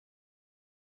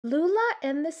Lula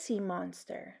and the Sea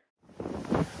Monster.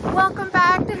 Welcome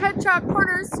back to Hedgehog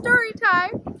Porter's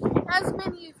Storytime. As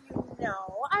many of you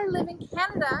know, I live in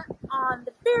Canada on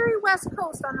the very west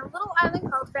coast on a little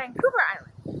island called Vancouver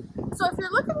Island. So if you're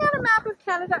looking at a map of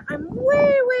Canada, I'm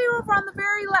way over on the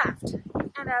very left.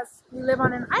 And as we live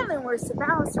on an island, we're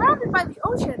surrounded by the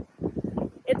ocean.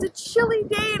 It's a chilly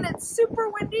day and it's super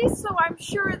windy, so I'm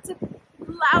sure it's a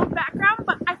loud background,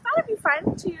 but I thought it'd be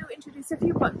fun to introduce a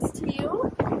few books to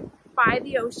you by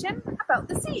the ocean about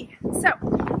the sea. So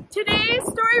today's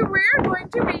story we're going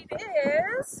to read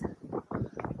is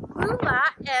Lula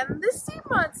and the Sea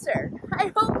Monster.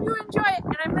 I hope you enjoy it,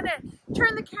 and I'm going to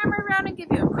turn the camera around and give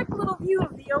you a quick little view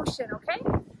of the ocean, okay?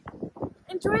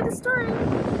 Enjoy the story.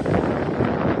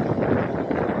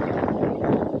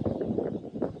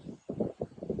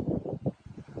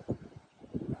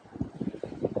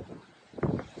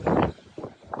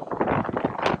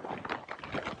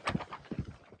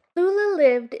 Lula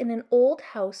lived in an old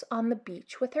house on the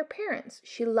beach with her parents.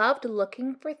 She loved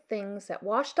looking for things that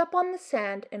washed up on the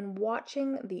sand and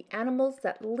watching the animals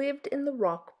that lived in the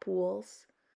rock pools.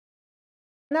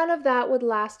 None of that would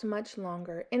last much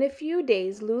longer. In a few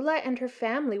days, Lula and her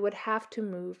family would have to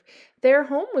move. Their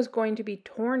home was going to be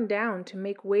torn down to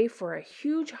make way for a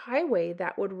huge highway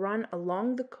that would run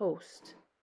along the coast.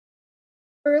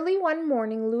 Early one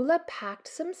morning, Lula packed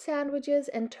some sandwiches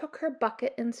and took her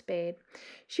bucket and spade.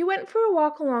 She went for a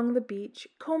walk along the beach,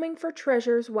 combing for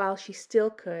treasures while she still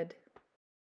could.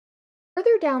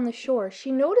 Further down the shore,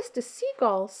 she noticed a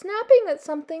seagull snapping at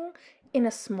something in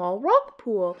a small rock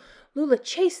pool. Lula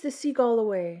chased the seagull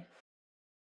away.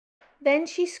 Then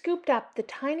she scooped up the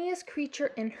tiniest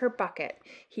creature in her bucket.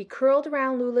 He curled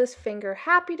around Lula's finger,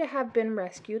 happy to have been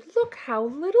rescued. "Look how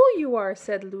little you are,"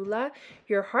 said Lula.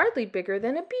 "You're hardly bigger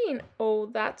than a bean." "Oh,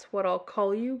 that's what I'll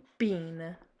call you,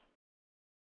 Bean."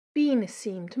 Bean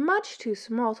seemed much too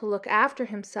small to look after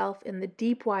himself in the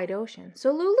deep, wide ocean, so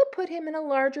Lula put him in a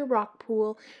larger rock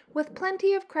pool with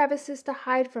plenty of crevices to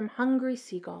hide from hungry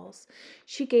seagulls.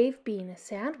 She gave Bean a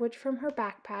sandwich from her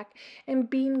backpack, and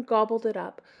Bean gobbled it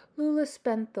up. Lula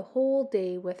spent the whole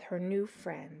day with her new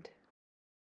friend.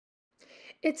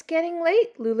 "It's getting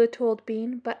late," Lula told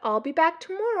Bean, "but I'll be back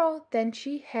tomorrow." Then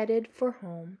she headed for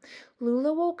home.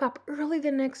 Lula woke up early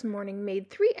the next morning, made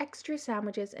 3 extra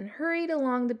sandwiches, and hurried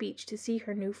along the beach to see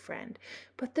her new friend.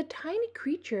 But the tiny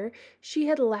creature she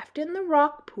had left in the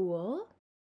rock pool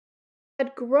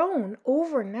had grown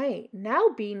overnight. Now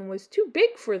Bean was too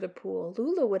big for the pool.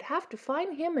 Lula would have to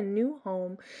find him a new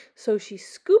home, so she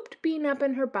scooped Bean up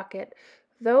in her bucket,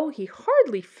 though he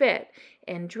hardly fit,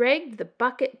 and dragged the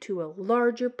bucket to a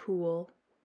larger pool.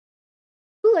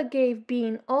 Lula gave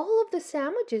Bean all of the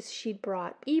sandwiches she'd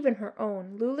brought, even her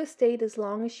own. Lula stayed as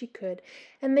long as she could,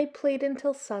 and they played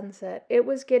until sunset. It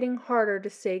was getting harder to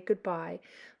say goodbye.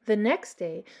 The next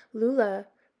day, Lula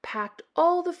packed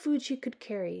all the food she could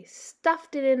carry,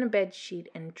 stuffed it in a bedsheet,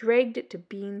 and dragged it to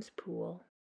Bean's pool.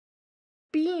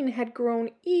 Bean had grown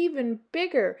even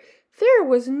bigger. There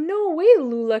was no way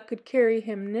Lula could carry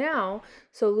him now,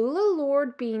 so Lula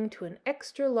lured Bean to an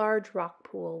extra large rock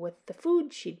pool with the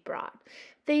food she'd brought.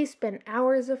 They spent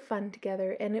hours of fun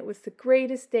together, and it was the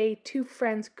greatest day 2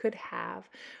 friends could have.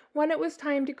 When it was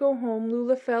time to go home,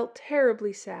 Lula felt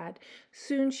terribly sad.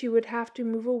 Soon she would have to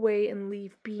move away and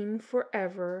leave Bean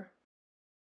forever.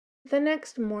 The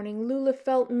next morning, Lula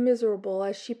felt miserable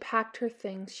as she packed her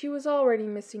things. She was already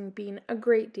missing Bean a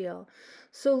great deal.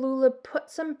 So Lula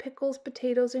put some pickles,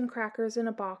 potatoes, and crackers in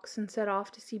a box and set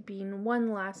off to see Bean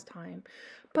one last time.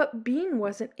 But Bean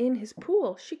wasn't in his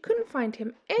pool. She couldn't find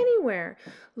him anywhere.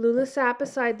 Lula sat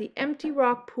beside the empty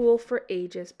rock pool for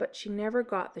ages, but she never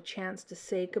got the chance to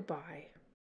say goodbye.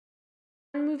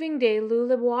 On moving day,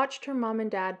 Lula watched her mom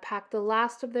and dad pack the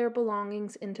last of their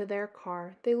belongings into their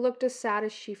car. They looked as sad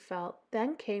as she felt.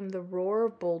 Then came the roar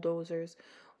of bulldozers.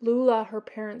 "Lula," her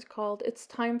parents called, "it's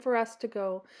time for us to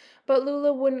go." But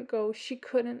Lula wouldn't go. She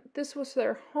couldn't. This was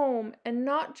their home, and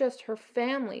not just her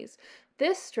family's.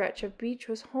 This stretch of beach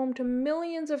was home to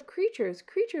millions of creatures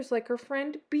like her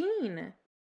friend Bean.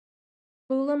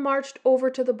 Lula marched over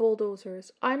to the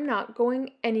bulldozers. "I'm not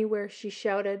going anywhere," she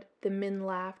shouted. The men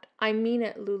laughed. "I mean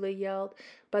it," Lula yelled.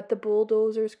 But the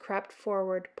bulldozers crept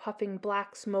forward, puffing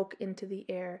black smoke into the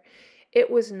air. It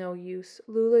was no use.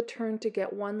 Lula turned to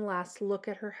get one last look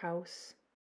at her house.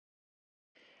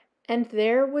 And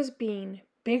there was Bean,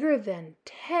 bigger than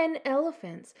 10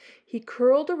 elephants. He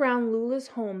curled around Lula's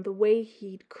home the way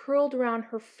he'd curled around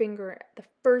her finger the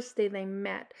first day they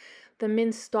met. The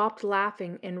men stopped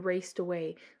laughing and raced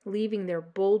away, leaving their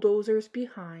bulldozers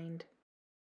behind.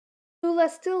 Lula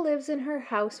still lives in her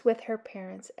house with her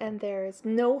parents, and there is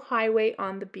no highway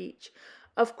on the beach.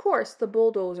 Of course, the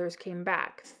bulldozers came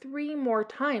back, 3 more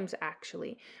times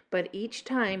actually, but each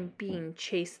time Bean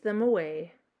chased them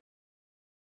away.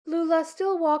 Lula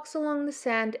still walks along the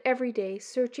sand every day,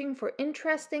 searching for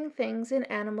interesting things and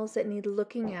animals that need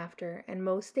looking after, and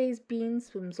most days Bean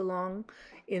swims along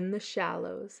in the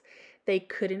shallows. They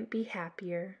couldn't be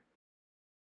happier.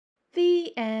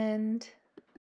 The end.